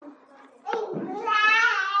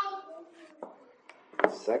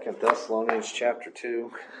Second Thessalonians chapter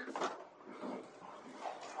 2.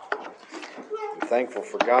 I'm thankful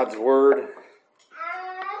for God's Word.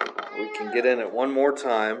 We can get in it one more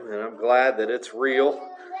time, and I'm glad that it's real.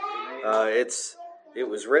 It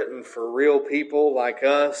was written for real people like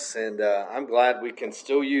us, and I'm glad we can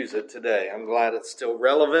still use it today. I'm glad it's still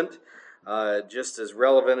relevant, just as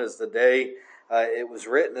relevant as the day it was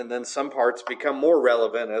written, and then some parts become more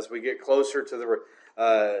relevant as we get closer to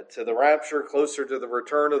the rapture, closer to the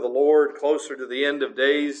return of the Lord, closer to the end of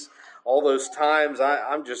days. All those times,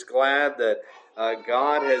 I'm just glad that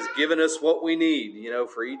God has given us what we need,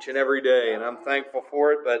 for each and every day, and I'm thankful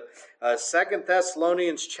for it. But 2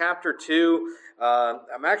 Thessalonians chapter 2,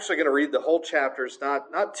 I'm actually going to read the whole chapter. It's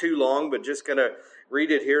not too long, but just going to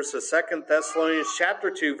read it here. So 2 Thessalonians chapter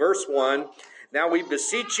 2, verse 1. Now we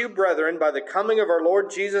beseech you, brethren, by the coming of our Lord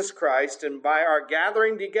Jesus Christ, and by our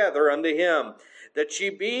gathering together unto him, that ye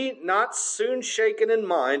be not soon shaken in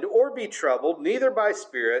mind, or be troubled, neither by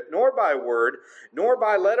spirit, nor by word, nor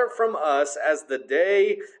by letter from us, as the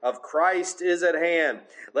day of Christ is at hand.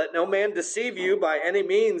 Let no man deceive you by any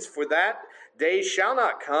means, for that day shall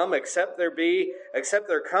not come, except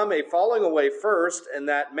there come a falling away first, and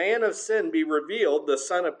that man of sin be revealed, the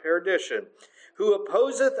son of perdition, who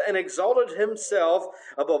opposeth and exalteth himself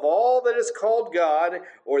above all that is called God,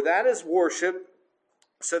 or that is worshipped,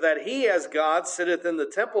 so that he as God sitteth in the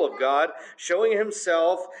temple of God, showing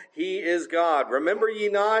himself he is God. Remember ye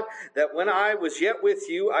not that when I was yet with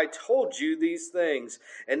you, I told you these things.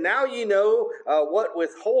 And now ye know what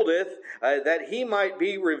withholdeth, that he might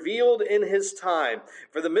be revealed in his time.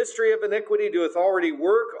 For the mystery of iniquity doeth already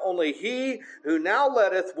work, only he who now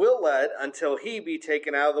letteth will let, until he be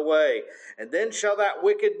taken out of the way. And then shall that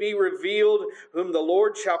wicked be revealed, whom the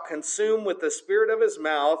Lord shall consume with the spirit of his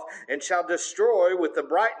mouth, and shall destroy with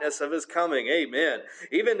the brightness of his coming. Amen.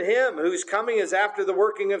 Even him whose coming is after the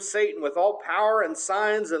working of Satan, with all power and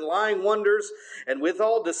signs and lying wonders, and with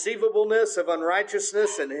all deceivableness of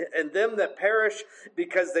unrighteousness, and them that perish,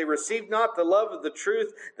 because they received not the love of the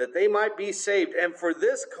truth, that they might be saved. And for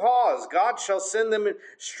this cause God shall send them in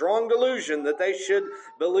strong delusion, that they should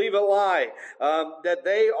believe a lie, that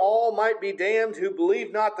they all might be damned who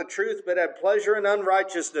believe not the truth, but had pleasure in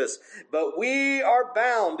unrighteousness. But we are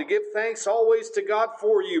bound to give thanks always to God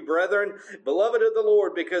for you, brethren, beloved of the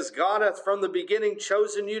Lord, because God hath from the beginning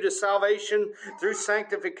chosen you to salvation through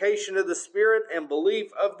sanctification of the Spirit and belief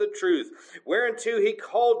of the truth, whereunto he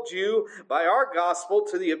called you by our gospel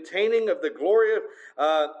to the obtaining of the glory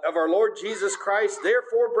of our Lord Jesus Christ.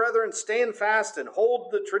 Therefore, brethren, stand fast and hold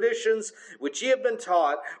the traditions which ye have been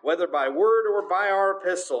taught, whether by word or by our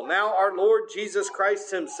epistle. Now our Lord Jesus Christ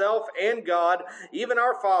himself and God, even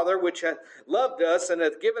our Father, which hath loved us and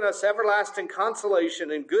hath given us everlasting consolation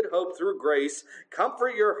and good hope through grace,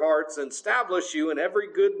 comfort your hearts and establish you in every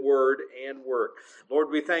good word and work. Lord,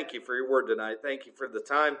 we thank you for your word tonight. Thank you for the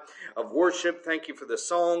time of worship. Thank you for the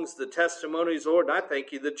songs, the testimonies, Lord. And I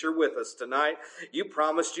thank you that you're with us tonight. You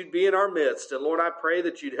promised you'd be in our midst. And Lord, I pray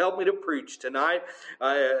that you'd help me to preach tonight.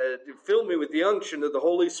 Fill me with the unction of the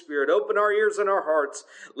Holy Spirit. Open our ears and our hearts.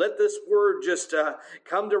 Let this word just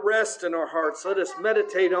come to rest in our hearts. Let us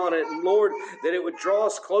meditate on it. And Lord, that it would draw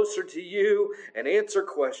us closer to you and answer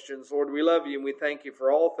questions. Lord, we love you and we thank you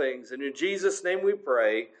for all things. And in Jesus' name we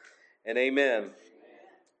pray, and amen.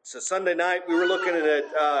 So Sunday night we were looking at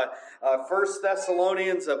 1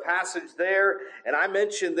 Thessalonians, a passage there, and I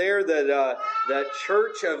mentioned there that the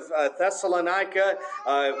church of Thessalonica,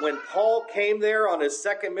 when Paul came there on his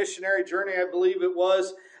second missionary journey, I believe it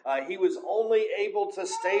was, he was only able to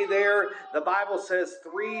stay there, the Bible says,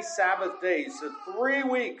 3 Sabbath days. So 3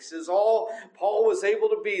 weeks is all Paul was able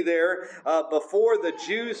to be there before the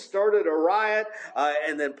Jews started a riot,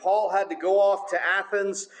 and then Paul had to go off to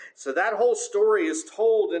Athens. So that whole story is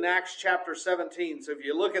told in Acts chapter 17. So if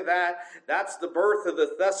you look at that, that's the birth of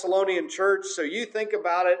the Thessalonian church. So you think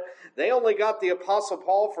about it, they only got the Apostle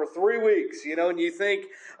Paul for 3 weeks, and you think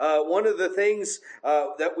one of the things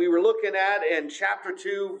that we were looking at in chapter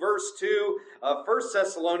 2, verse 2 of 1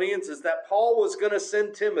 Thessalonians is that Paul was going to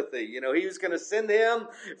send Timothy. He was going to send him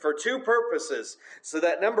for 2 purposes. So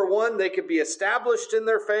that number 1, they could be established in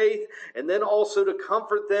their faith, and then also to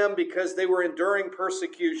comfort them because they were enduring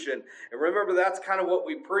persecution. And remember, that's kind of what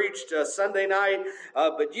we preached Sunday night.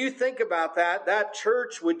 But you think about that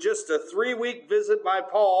church with just a 3-week visit by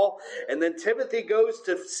Paul, and then Timothy goes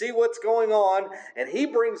to see what's going on, and he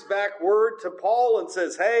brings back word to Paul and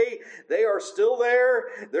says, hey, they are still there.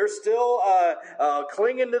 They're still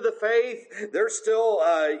clinging to the faith. They're still,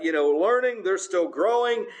 learning. They're still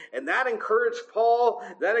growing. And that encouraged Paul.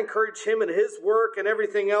 That encouraged him in his work and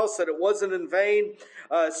everything else, that it wasn't in vain.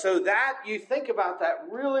 So that, you think about that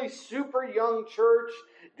really super young church,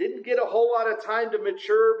 didn't get a whole lot of time to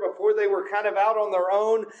mature before they were kind of out on their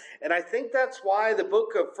own. And I think that's why the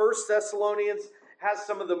book of 1 Thessalonians has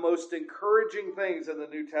some of the most encouraging things in the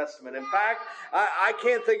New Testament. In fact, I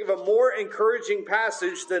can't think of a more encouraging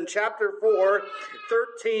passage than chapter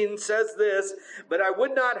 4:13 says this, "But I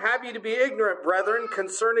would not have you to be ignorant, brethren,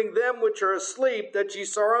 concerning them which are asleep, that ye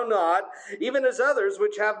sorrow not, even as others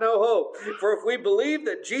which have no hope. For if we believe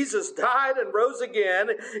that Jesus died and rose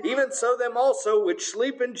again, even so them also which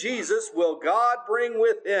sleep in Jesus will God bring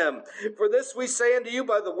with him. For this we say unto you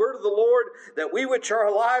by the word of the Lord, that we which are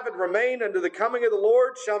alive and remain unto the coming of the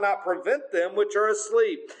Lord shall not prevent them which are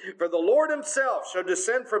asleep. For the Lord himself shall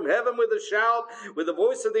descend from heaven with a shout, with the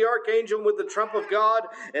voice of the archangel, and with the trump of God,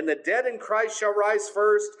 and the dead in Christ shall rise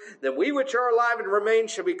first. Then we which are alive and remain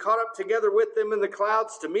shall be caught up together with them in the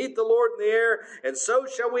clouds to meet the Lord in the air, and so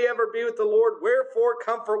shall we ever be with the Lord. Wherefore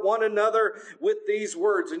comfort one another with these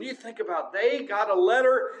words." And you think about, they got a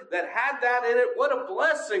letter that had that in it. What a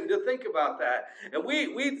blessing to think about that. And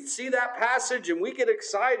we see that passage and we get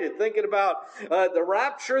excited thinking about the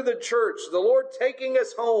rapture of the church, the Lord taking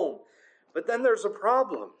us home. But then there's a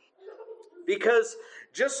problem. Because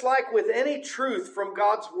just like with any truth from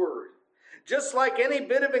God's Word, just like any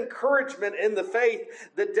bit of encouragement in the faith,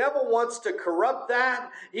 the devil wants to corrupt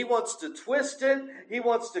that. He wants to twist it. He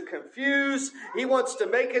wants to confuse. He wants to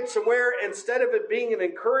make it to where instead of it being an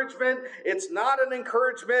encouragement, it's not an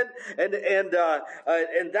encouragement.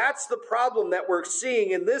 And that's the problem that we're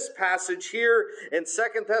seeing in this passage here in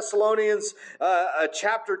 2 Thessalonians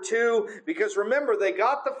chapter 2. Because remember, they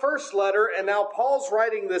got the first letter, and now Paul's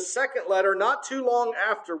writing the second letter not too long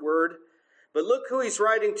afterward. But look who he's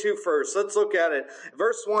writing to first. Let's look at it.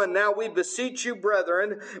 Verse 1, "Now we beseech you,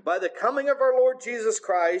 brethren, by the coming of our Lord Jesus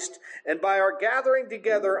Christ, and by our gathering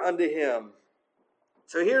together unto him."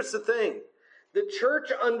 So here's the thing. The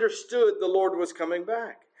church understood the Lord was coming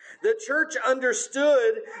back. The church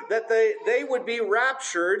understood that they would be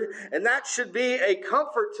raptured, and that should be a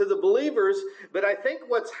comfort to the believers. But I think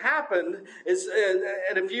what's happened is,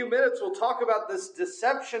 in a few minutes, we'll talk about this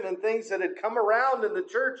deception and things that had come around in the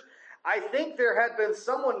church. I think there had been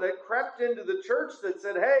someone that crept into the church that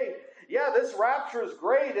said, "Hey, yeah, this rapture is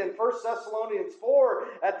great in 1 Thessalonians 4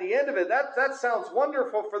 at the end of it. That sounds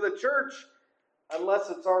wonderful for the church, unless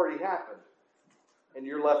it's already happened. And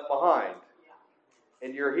you're left behind.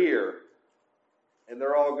 And you're here. And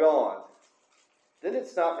they're all gone. Then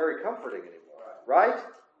it's not very comforting anymore, right?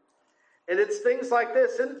 And it's things like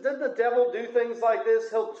this. And doesn't the devil do things like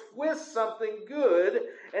this? He'll twist something good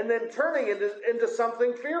and then turning it into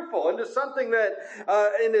something fearful, into something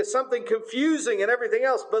into something confusing and everything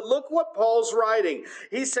else. But look what Paul's writing.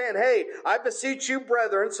 He's saying, "Hey, I beseech you,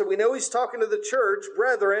 brethren," so we know he's talking to the church,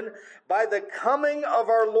 "brethren, by the coming of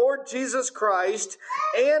our Lord Jesus Christ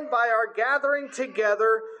and by our gathering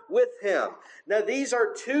together with him." Now, these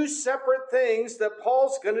are two separate things that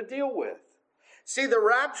Paul's going to deal with. See, the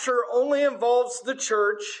rapture only involves the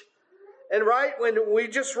church. And right when we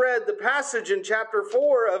just read the passage in chapter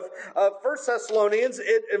 4 of 1 Thessalonians,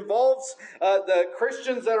 it involves the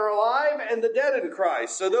Christians that are alive and the dead in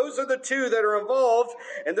Christ. So those are the two that are involved.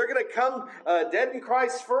 And they're going to come dead in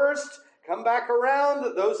Christ first, come back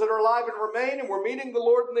around, those that are alive and remain, and we're meeting the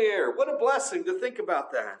Lord in the air. What a blessing to think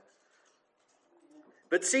about that.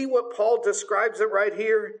 But see what Paul describes it right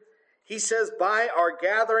here? He says, by our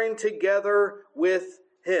gathering together with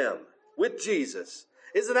him, with Jesus.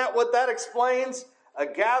 Isn't that what that explains? A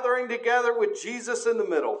gathering together with Jesus in the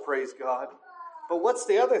middle, praise God. But what's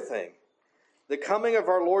the other thing? The coming of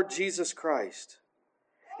our Lord Jesus Christ.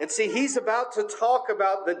 And see, he's about to talk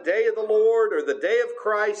about the day of the Lord or the day of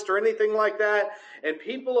Christ or anything like that. And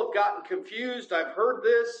people have gotten confused. I've heard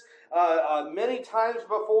this many times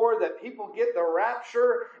before, that people get the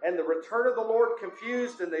rapture and the return of the Lord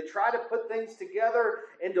confused, and they try to put things together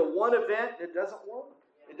into one event. It doesn't work.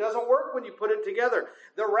 It doesn't work when you put it together.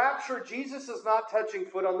 The rapture, Jesus is not touching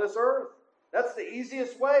foot on this earth. That's the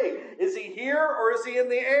easiest way. Is he here or is he in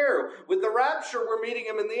the air? With the rapture, we're meeting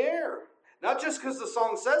him in the air. Not just because the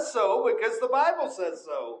song says so, because the Bible says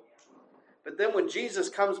so. But then when Jesus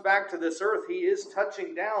comes back to this earth, he is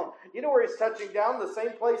touching down. You know where he's touching down? The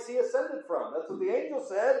same place he ascended from. That's what the angel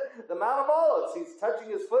said, the Mount of Olives. He's touching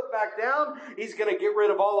his foot back down. He's going to get rid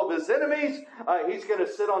of all of his enemies. He's going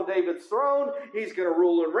to sit on David's throne. He's going to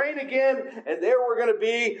rule and reign again. And there we're going to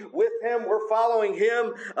be with him. We're following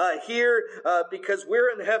him here because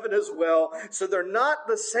we're in heaven as well. So they're not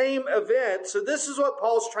the same event. So this is what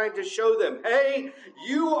Paul's trying to show them. Hey,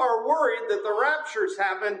 you are worried that the rapture's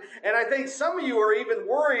happened. And I think some of you are even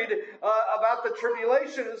worried about the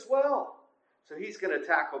tribulation as well. So he's going to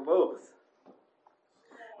tackle both.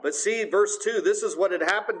 But see, verse 2, this is what had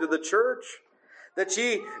happened to the church. That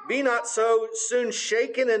ye be not so soon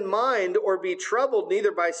shaken in mind, or be troubled,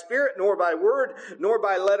 neither by spirit, nor by word, nor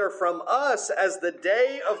by letter from us, as the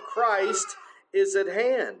day of Christ is at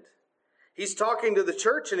hand. He's talking to the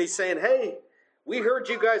church and he's saying, hey, we heard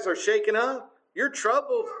you guys are shaken up. You're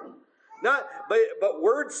troubled. But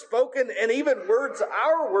words spoken, and even words,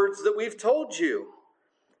 our words that we've told you.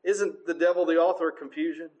 Isn't the devil the author of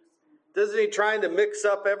confusion? Isn't he trying to mix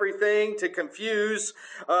up everything, to confuse?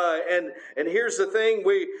 And here's the thing: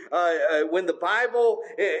 when the Bible,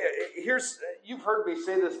 you've heard me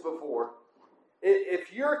say this before.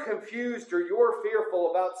 If you're confused or you're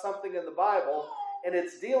fearful about something in the Bible and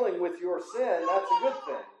it's dealing with your sin, that's a good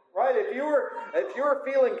thing. Right? If you're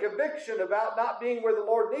feeling conviction about not being where the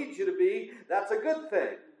Lord needs you to be, that's a good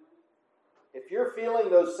thing. If you're feeling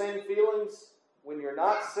those same feelings when you're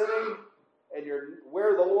not sitting and you're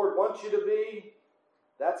where the Lord wants you to be,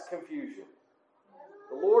 that's confusion.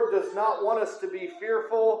 The Lord does not want us to be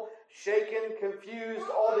fearful, shaken, confused,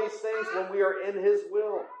 all these things when we are in His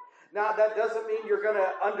will. Now, that doesn't mean you're going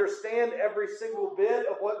to understand every single bit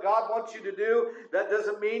of what God wants you to do. That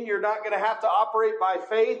doesn't mean you're not going to have to operate by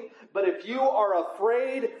faith. But if you are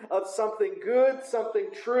afraid of something good, something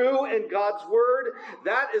true in God's Word,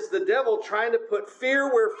 that is the devil trying to put fear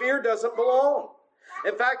where fear doesn't belong.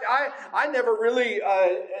 In fact, I never really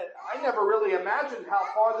imagined how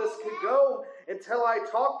far this could go until I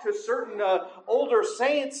talked to certain older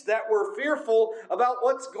saints that were fearful about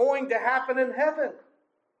what's going to happen in heaven.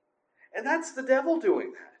 And that's the devil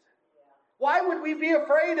doing that. Why would we be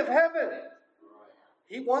afraid of heaven?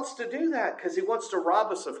 He wants to do that because he wants to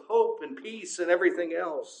rob us of hope and peace and everything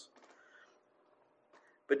else.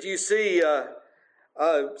 But do you see,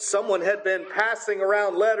 someone had been passing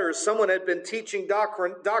around letters. Someone had been teaching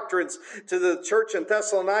doctrines to the church in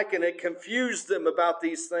Thessalonica, and it confused them about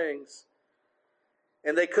these things.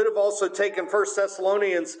 And they could have also taken 1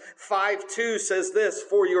 Thessalonians 5:2 says this,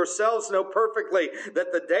 for yourselves know perfectly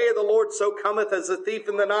that the day of the Lord so cometh as a thief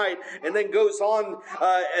in the night. And then goes on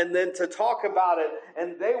and then to talk about it.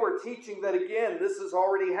 And they were teaching that again, this has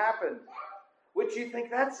already happened. Which you think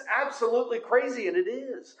that's absolutely crazy, and it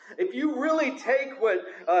is. If you really take what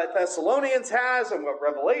Thessalonians has and what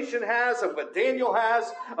Revelation has and what Daniel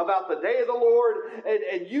has about the day of the Lord,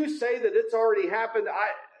 and you say that it's already happened,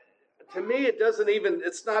 to me,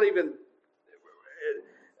 it's not even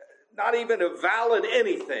a valid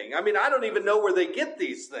anything. I mean, I don't even know where they get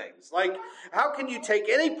these things. Like, how can you take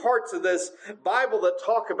any parts of this Bible that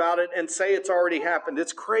talk about it and say it's already happened?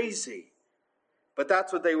 It's crazy. But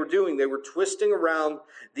that's what they were doing. They were twisting around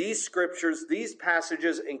these scriptures, these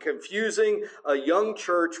passages, and confusing a young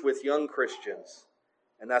church with young Christians.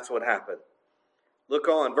 And that's what happened. Look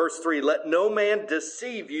on, verse 3, let no man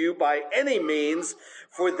deceive you by any means,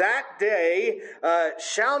 for that day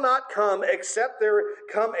shall not come except there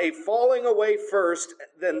come a falling away first,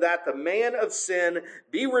 then that the man of sin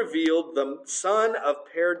be revealed, the son of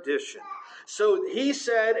perdition. So he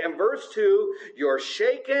said in verse 2, you're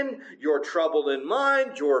shaken, you're troubled in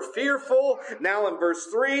mind, you're fearful. Now in verse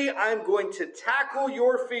 3, I'm going to tackle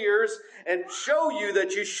your fears and show you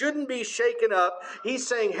that you shouldn't be shaken up. He's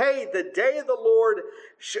saying, hey, the day of the Lord,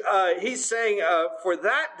 he's saying, for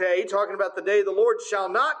that day, talking about the day of the Lord, shall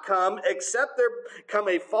not come except there come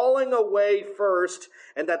a falling away first,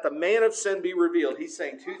 and that the man of sin be revealed. He's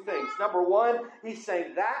saying two things. Number one, he's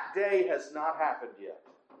saying that day has not happened yet.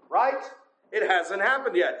 Right? It hasn't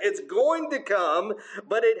happened yet. It's going to come,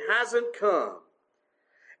 but it hasn't come.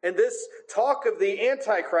 And this talk of the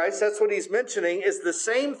Antichrist, that's what he's mentioning, is the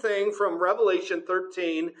same thing from Revelation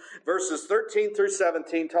 13, verses 13 through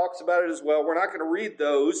 17, talks about it as well. We're not going to read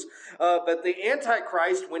those. But the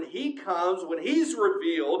Antichrist, when he comes, when he's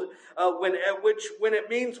revealed, when it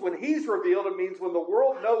means when he's revealed, it means when the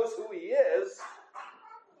world knows who he is.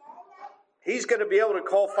 He's going to be able to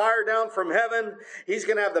call fire down from heaven. He's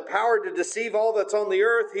going to have the power to deceive all that's on the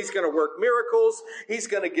earth. He's going to work miracles. He's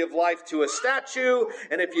going to give life to a statue.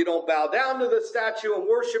 And if you don't bow down to the statue and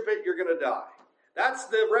worship it, you're going to die. That's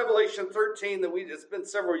the Revelation 13 that it's been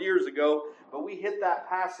several years ago, but we hit that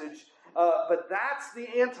passage. But that's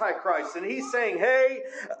the Antichrist. And he's saying, hey,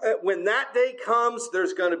 when that day comes,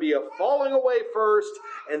 there's going to be a falling away first,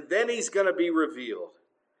 and then he's going to be revealed.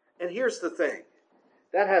 And here's the thing.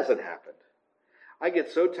 That hasn't happened. I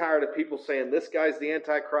get so tired of people saying this guy's the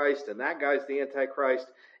Antichrist and that guy's the Antichrist.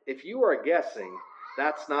 If you are guessing,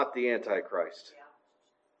 that's not the Antichrist.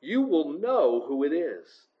 You will know who it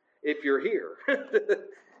is if you're here.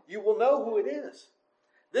 You will know who it is.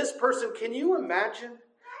 This person, can you imagine?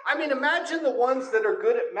 I mean, imagine the ones that are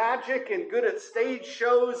good at magic and good at stage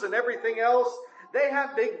shows and everything else. They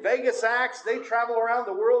have big Vegas acts. They travel around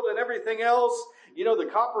the world and everything else. You know,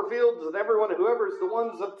 the Copperfields and everyone, whoever's the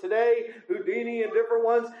ones of today, Houdini and different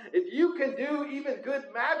ones. If you can do even good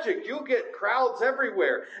magic, you'll get crowds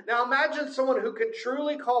everywhere. Now imagine someone who can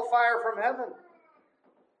truly call fire from heaven.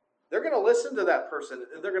 They're going to listen to that person.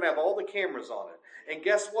 They're going to have all the cameras on it. And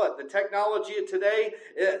guess what? The technology of today,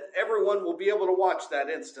 everyone will be able to watch that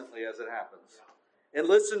instantly as it happens. And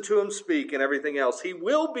listen to him speak and everything else. He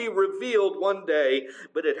will be revealed one day,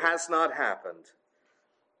 but it has not happened.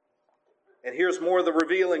 And here's more of the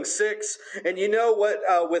revealing 6. And you know what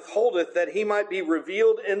withholdeth that he might be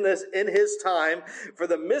revealed in his time. For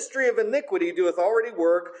the mystery of iniquity doeth already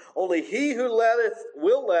work. Only he who letteth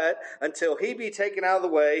will let until he be taken out of the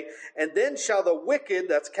way. And then shall the wicked,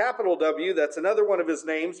 that's capital W, that's another one of his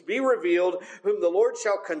names, be revealed, whom the Lord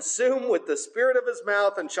shall consume with the spirit of his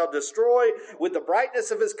mouth and shall destroy with the brightness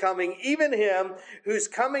of his coming, even him who's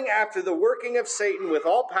coming after the working of Satan with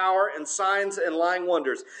all power and signs and lying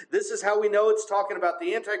wonders. This is how we know it's talking about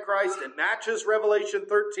the Antichrist. It matches Revelation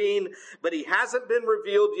 13, but he hasn't been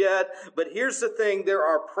revealed yet. But here's the thing, there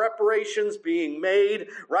are preparations being made,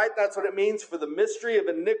 right? That's what it means. For the mystery of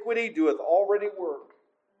iniquity doeth already work.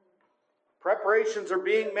 Preparations are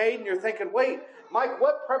being made, and you're thinking, wait, Mike,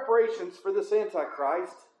 what preparations for this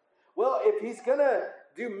Antichrist? Well, if he's going to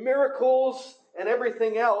do miracles and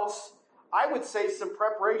everything else, I would say some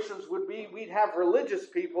preparations would be we'd have religious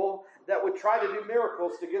people that would try to do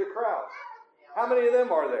miracles to get a crowd. How many of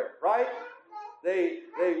them are there, right? They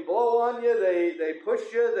blow on you, they push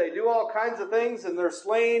you, they do all kinds of things, and they're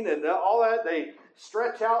slain and all that. They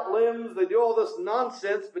stretch out limbs, they do all this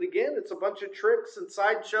nonsense. But again, it's a bunch of tricks and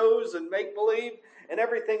sideshows and make-believe and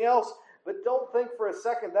everything else. But don't think for a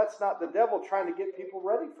second that's not the devil trying to get people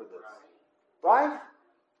ready for this. Right?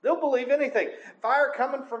 They'll believe anything. Fire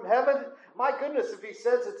coming from heaven. My goodness, if he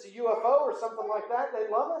says it's a UFO or something like that, they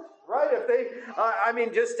love it. Right? If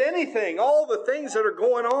they, just anything. All the things that are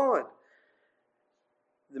going on.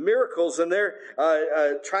 The miracles, and they're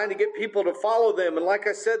trying to get people to follow them. And like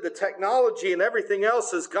I said, the technology and everything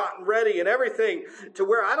else has gotten ready and everything to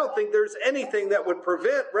where I don't think there's anything that would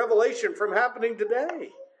prevent revelation from happening today.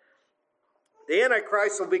 The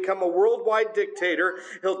Antichrist will become a worldwide dictator.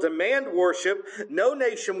 He'll demand worship. No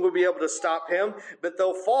nation will be able to stop him, but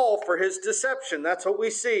they'll fall for his deception. That's what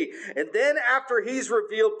we see. And then after he's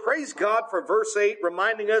revealed, praise God for verse 8,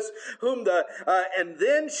 reminding us, and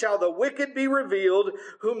then shall the wicked be revealed,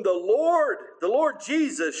 whom the Lord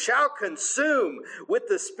Jesus shall consume with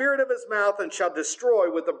the spirit of his mouth and shall destroy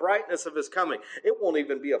with the brightness of his coming. It won't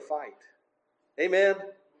even be a fight. Amen?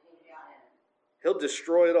 He'll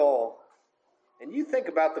destroy it all. And you think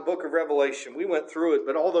about the book of Revelation. We went through it,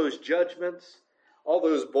 but all those judgments, all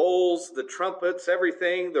those bowls, the trumpets,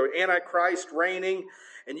 everything, the Antichrist reigning.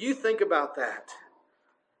 And you think about that.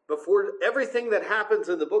 Before everything that happens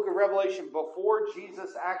in the book of Revelation before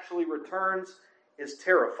Jesus actually returns is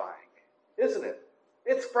terrifying, isn't it?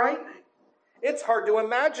 It's frightening. It's hard to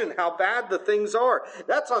imagine how bad the things are.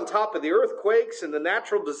 That's on top of the earthquakes and the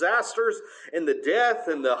natural disasters and the death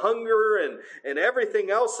and the hunger and everything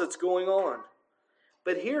else that's going on.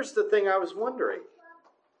 But here's the thing I was wondering.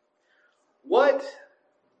 What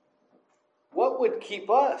would keep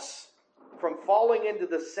us from falling into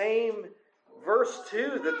the same verse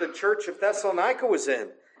 2 that the church of Thessalonica was in?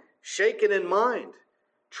 Shaken in mind,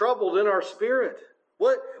 troubled in our spirit.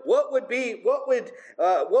 What would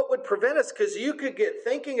prevent us? Because you could get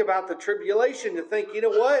thinking about the tribulation and think, you know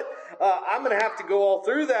what? I'm going to have to go all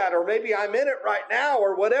through that, or maybe I'm in it right now,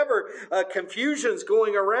 or whatever. Confusion's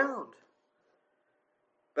going around.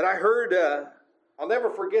 But I heard, I'll never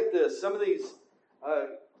forget this, some of these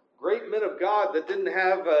great men of God that didn't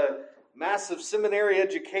have a massive seminary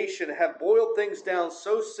education have boiled things down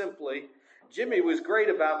so simply. Jimmy was great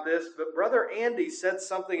about this, but Brother Andy said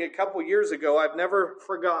something a couple years ago I've never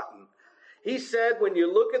forgotten. He said, when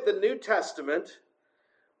you look at the New Testament,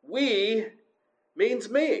 we means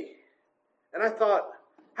me. And I thought,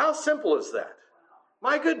 how simple is that?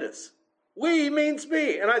 My goodness, we means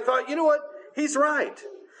me. And I thought, you know what? He's right.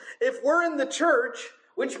 If we're in the church,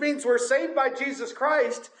 which means we're saved by Jesus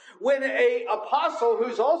Christ, when an apostle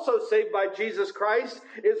who's also saved by Jesus Christ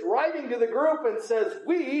is writing to the group and says,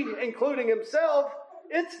 we, including himself,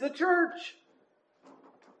 it's the church.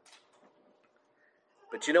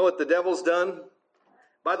 But you know what the devil's done?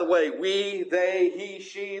 By the way, we, they, he,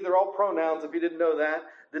 she, they're all pronouns if you didn't know that.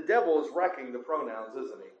 The devil is wrecking the pronouns,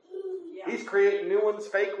 isn't he? Yeah. He's creating new ones,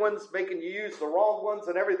 fake ones, making you use the wrong ones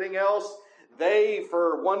and everything else. They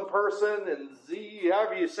for one person and Z,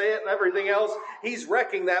 however you say it, and everything else. He's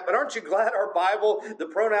wrecking that. But aren't you glad our Bible, the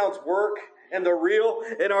pronouns work and they're real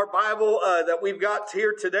in our Bible that we've got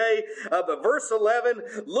here today? But verse 11,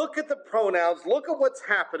 look at the pronouns. Look at what's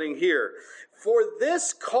happening here. For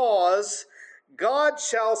this cause God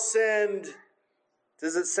shall send,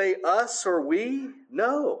 does it say us or we?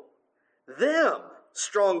 No. Them,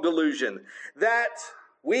 strong delusion. That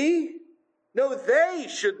we? No, they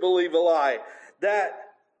should believe a lie. That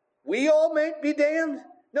we all might be damned?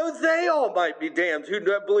 No, they all might be damned who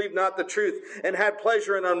believe not the truth and had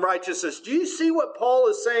pleasure in unrighteousness. Do you see what Paul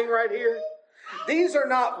is saying right here? These are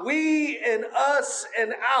not we and us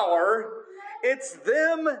and our. It's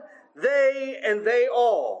them, they, and they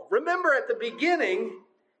all. Remember at the beginning,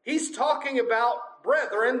 he's talking about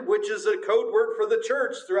brethren, which is a code word for the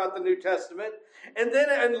church throughout the New Testament. And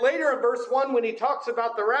later in verse 1, when he talks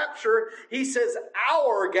about the rapture, he says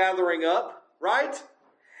our gathering up, right?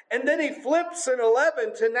 And then he flips in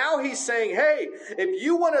 11 to now he's saying, hey, if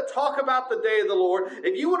you want to talk about the day of the Lord,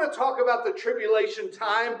 if you want to talk about the tribulation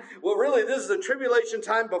time, well, really, this is the tribulation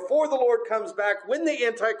time before the Lord comes back, when the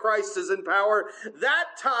Antichrist is in power. That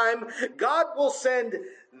time, God will send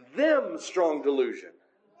them strong delusion,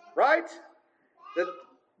 right? That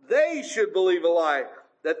they should believe a lie,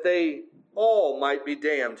 that they all might be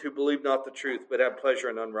damned who believe not the truth, but have pleasure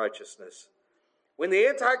in unrighteousness. When the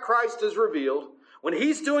Antichrist is revealed, when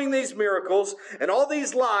he's doing these miracles and all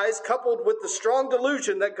these lies coupled with the strong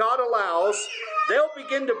delusion that God allows, they'll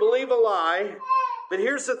begin to believe a lie. But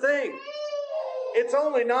here's the thing. It's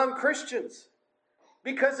only non-Christians.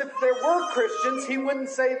 Because if there were Christians, he wouldn't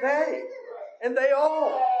say they. And they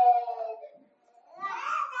all.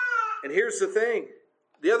 And here's the thing.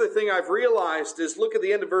 The other thing I've realized is, look at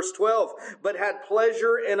the end of verse 12. But had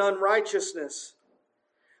pleasure in unrighteousness.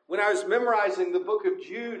 When I was memorizing the book of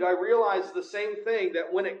Jude, I realized the same thing,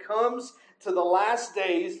 that when it comes to the last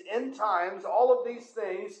days, end times, all of these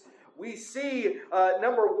things, we see,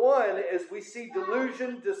 number one, is we see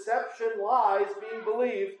delusion, deception, lies being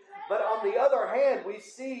believed. But on the other hand, we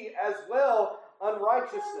see as well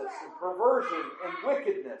unrighteousness and perversion and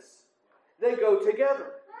wickedness. They go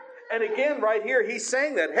together. And again, right here, he's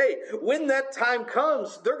saying that, hey, when that time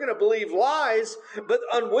comes, they're going to believe lies, but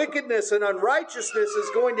unwickedness and unrighteousness is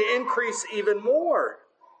going to increase even more.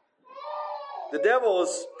 The devil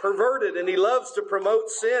is perverted and he loves to promote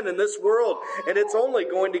sin in this world, and it's only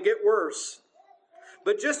going to get worse.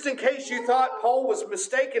 But just in case you thought Paul was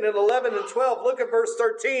mistaken in 11 and 12, look at verse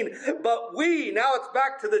 13. But we, now it's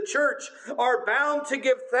back to the church, are bound to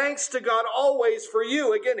give thanks to God always for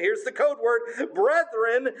you. Again, here's the code word,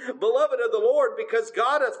 brethren, beloved of the Lord, because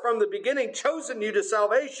God hath from the beginning chosen you to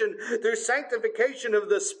salvation through sanctification of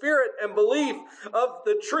the Spirit and belief of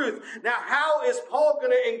the truth. Now, how is Paul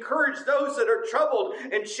going to encourage those that are troubled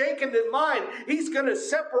and shaken in mind? He's going to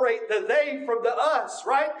separate the they from the us,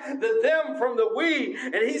 right? The them from the we.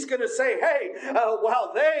 And he's going to say, hey,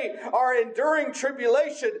 while they are enduring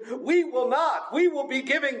tribulation, we will not. We will be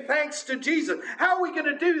giving thanks to Jesus. How are we going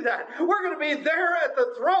to do that? We're going to be there at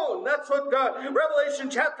the throne. That's what Revelation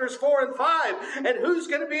chapters 4 and 5. And who's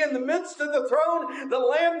going to be in the midst of the throne? The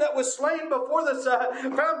Lamb that was slain before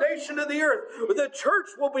the foundation of the earth. The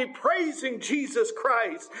church will be praising Jesus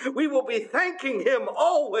Christ. We will be thanking Him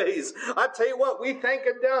always. I tell you what, we thank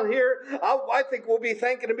Him down here. I think we'll be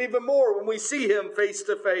thanking Him even more when we see Him face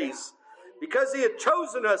to face, because He had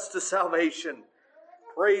chosen us to salvation.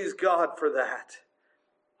 Praise God for that.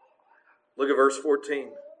 Look at verse 14.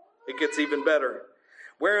 It gets even better.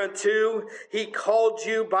 Whereunto He called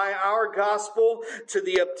you by our gospel to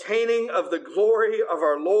the obtaining of the glory of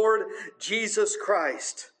our Lord Jesus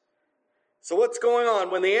Christ. So what's going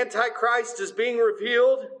on? When the Antichrist is being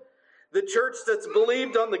revealed, the church that's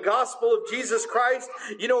believed on the gospel of Jesus Christ,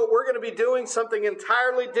 you know what we're going to be doing? Something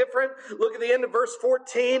entirely different. Look at the end of verse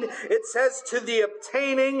 14. It says, to the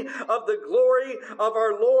obtaining of the glory of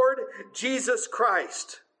our Lord Jesus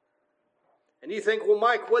Christ. And you think, well,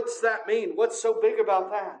 Mike, what's that mean? What's so big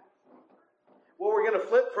about that? Well, we're going to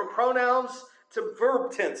flip from pronouns to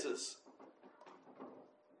verb tenses.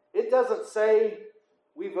 It doesn't say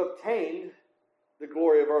we've obtained the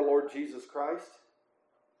glory of our Lord Jesus Christ.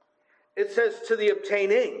 It says to the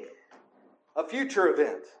obtaining, a future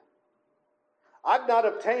event. I've not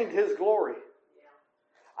obtained His glory.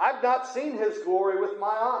 I've not seen His glory with my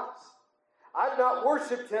eyes. I've not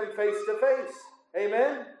worshiped Him face to face.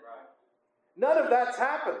 Amen? None of that's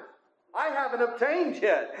happened. I haven't obtained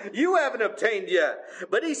yet. You haven't obtained yet.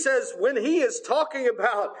 But he says when he is talking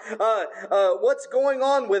about what's going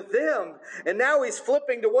on with them, and now he's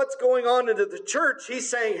flipping to what's going on into the church, he's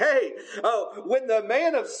saying, hey, when the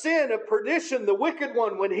man of sin, of perdition, the wicked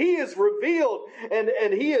one, when he is revealed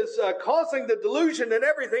and he is causing the delusion and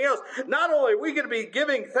everything else, not only are we going to be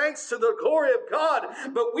giving thanks to the glory of God,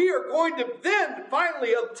 but we are going to then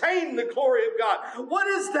finally obtain the glory of God. What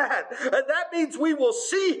is that? That means we will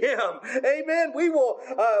see Him. Amen. We will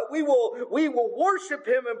worship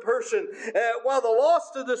Him in person while the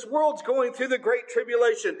lost of this world's going through the great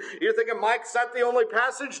tribulation. You're thinking, Mike, is that the only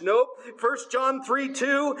passage? Nope. 1 John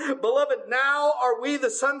 3:2. Beloved, now are we the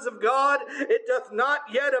sons of God. It doth not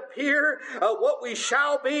yet appear what we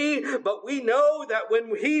shall be, but we know that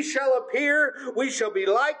when He shall appear, we shall be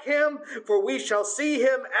like Him, for we shall see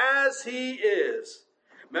Him as He is.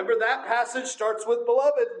 Remember, that passage starts with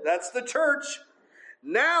beloved. That's the church.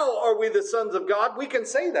 Now are we the sons of God. We can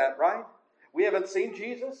say that, right? We haven't seen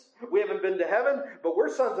Jesus. We haven't been to heaven, but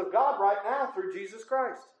we're sons of God right now through Jesus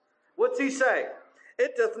Christ. What's he say?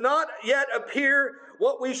 It doth not yet appear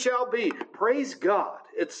what we shall be. Praise God,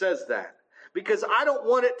 it says that. Because I don't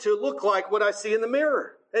want it to look like what I see in the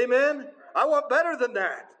mirror. Amen? I want better than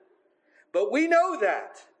that. But we know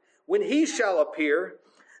that when He shall appear.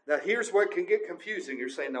 Now here's where it can get confusing. You're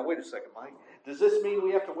saying, now wait a second, Mike. Does this mean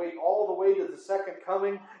we have to wait all the way to the second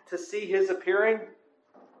coming to see His appearing?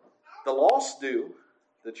 The lost do.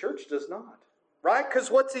 The church does not. Right?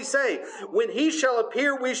 Because what's he say? When He shall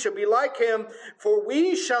appear, we shall be like Him, for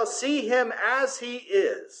we shall see Him as He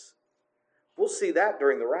is. We'll see that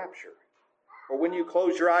during the rapture. Or when you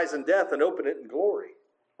close your eyes in death and open it in glory.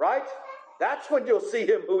 Right? That's when you'll see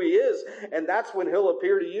Him who He is. And that's when He'll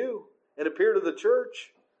appear to you and appear to the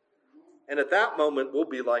church. And at that moment, we'll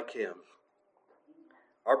be like Him.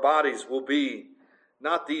 Our bodies will be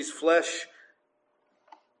not these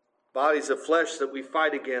bodies of flesh that we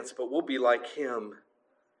fight against, but we'll be like Him.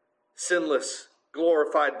 Sinless,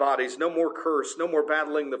 glorified bodies. No more curse. No more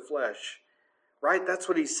battling the flesh. Right? That's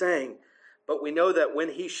what he's saying. But we know that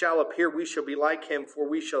when He shall appear, we shall be like Him, for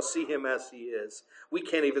we shall see Him as He is. We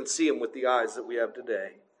can't even see Him with the eyes that we have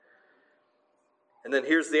today. And then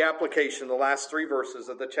here's the application, the last 3 verses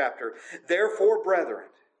of the chapter. Therefore, brethren.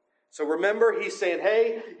 So remember, he's saying,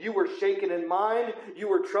 hey, you were shaken in mind. You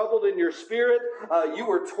were troubled in your spirit. You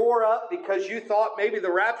were tore up because you thought maybe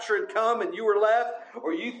the rapture had come and you were left.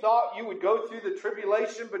 Or you thought you would go through the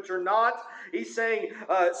tribulation, but you're not. He's saying,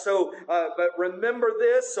 but remember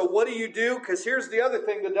this. So what do? Because here's the other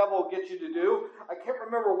thing the devil will get you to do. I can't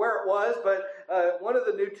remember where it was, but one of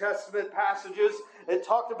the New Testament passages, it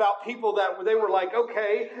talked about people that they were like,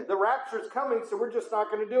 okay, the rapture's coming, so we're just not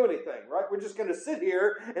going to do anything, right? We're just going to sit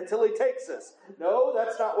here until He takes us. No,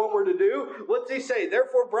 that's not what we're to do. What's he say?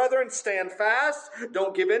 Therefore, brethren, stand fast.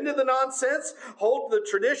 Don't give in to the nonsense. Hold the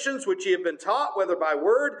traditions which ye have been taught, whether by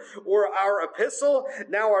word or our epistle.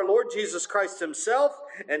 Now our Lord Jesus Christ Himself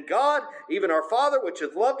and God, even our Father, which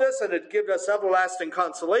hath loved us and hath given us everlasting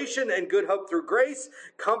consolation and good hope through grace,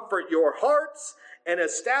 comfort your hearts and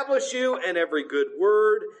establish you in every good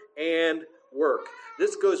word and work.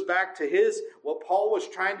 This goes back to what Paul was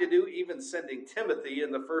trying to do, even sending Timothy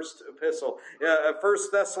in the first epistle. 1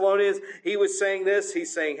 Thessalonians, he was saying this.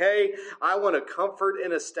 He's saying, hey, I want to comfort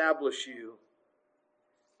and establish you.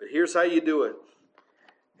 But here's how you do it.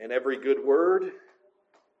 In every good word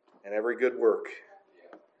and every good work.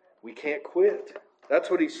 We can't quit. That's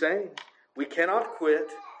what he's saying. We cannot quit.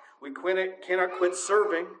 We cannot quit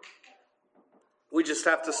serving. We just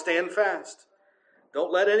have to stand fast.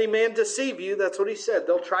 Don't let any man deceive you. That's what he said.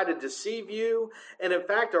 They'll try to deceive you. And in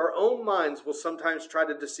fact, our own minds will sometimes try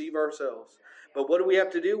to deceive ourselves. But what do we have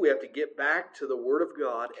to do? We have to get back to the Word of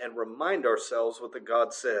God and remind ourselves what the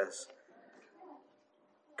God says.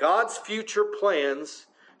 God's future plans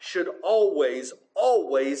should always,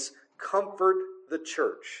 always comfort the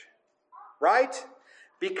church. Right?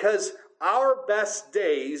 Because our best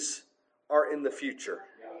days are in the future.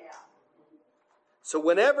 So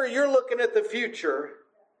whenever you're looking at the future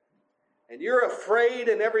and you're afraid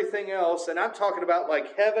and everything else, and I'm talking about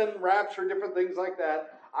like heaven, rapture, different things like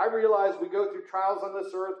that, I realize we go through trials on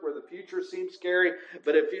this earth where the future seems scary.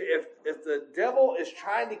 But if the devil is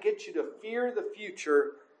trying to get you to fear the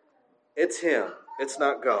future, it's him. It's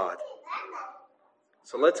not God.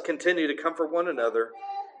 So let's continue to comfort one another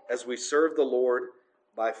as we serve the Lord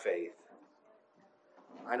by faith.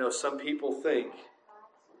 I know some people think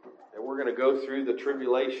that we're going to go through the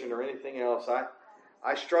tribulation or anything else.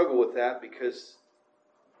 I struggle with that because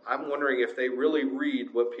I'm wondering if they really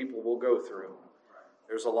read what people will go through.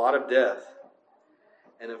 There's a lot of death.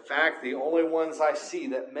 And in fact, the only ones I see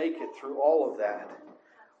that make it through all of that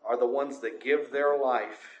are the ones that give their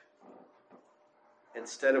life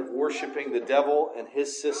instead of worshiping the devil and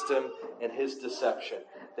his system and his deception.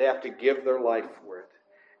 They have to give their life for it.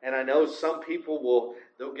 And I know some people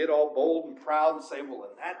they'll get all bold and proud and say, well,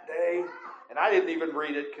 in that day, and I didn't even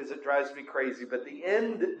read it because it drives me crazy, but the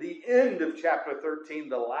end of chapter 13,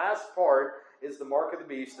 the last part, is the mark of the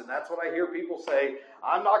beast. And that's what I hear people say,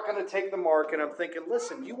 I'm not going to take the mark. And I'm thinking,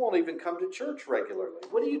 listen, you won't even come to church regularly.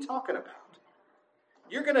 What are you talking about?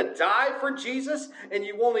 You're going to die for Jesus and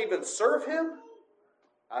you won't even serve him?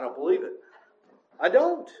 I don't believe it. I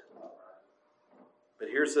don't. But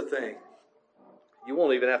here's the thing. You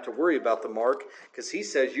won't even have to worry about the mark because he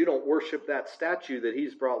says you don't worship that statue that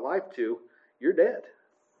he's brought life to. You're dead.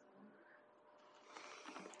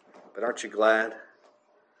 But aren't you glad?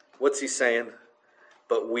 What's he saying?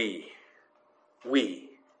 But we,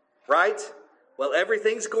 right? Well,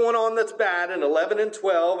 everything's going on that's bad in 11 and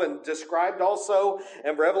 12 and described also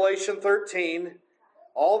in Revelation 13.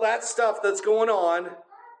 All that stuff that's going on.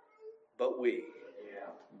 But we.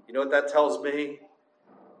 You know what that tells me?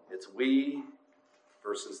 It's we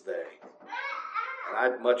versus they. And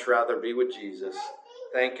I'd much rather be with Jesus,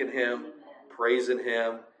 thanking him, praising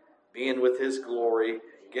him, being with his glory,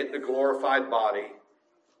 getting a glorified body,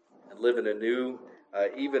 and living a new,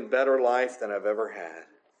 even better life than I've ever had.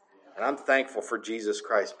 And I'm thankful for Jesus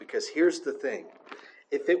Christ because here's the thing.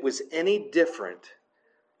 If it was any different,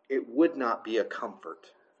 it would not be a comfort.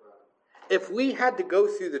 If we had to go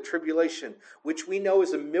through the tribulation, which we know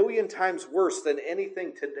is 1,000,000 times worse than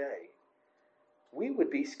anything today, we would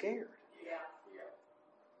be scared.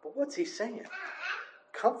 But what's he saying?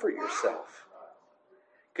 Comfort yourself.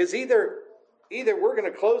 Because either we're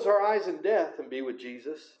going to close our eyes in death and be with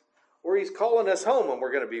Jesus, or he's calling us home and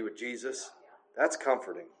we're going to be with Jesus. That's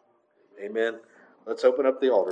comforting. Amen. Let's open up the altar.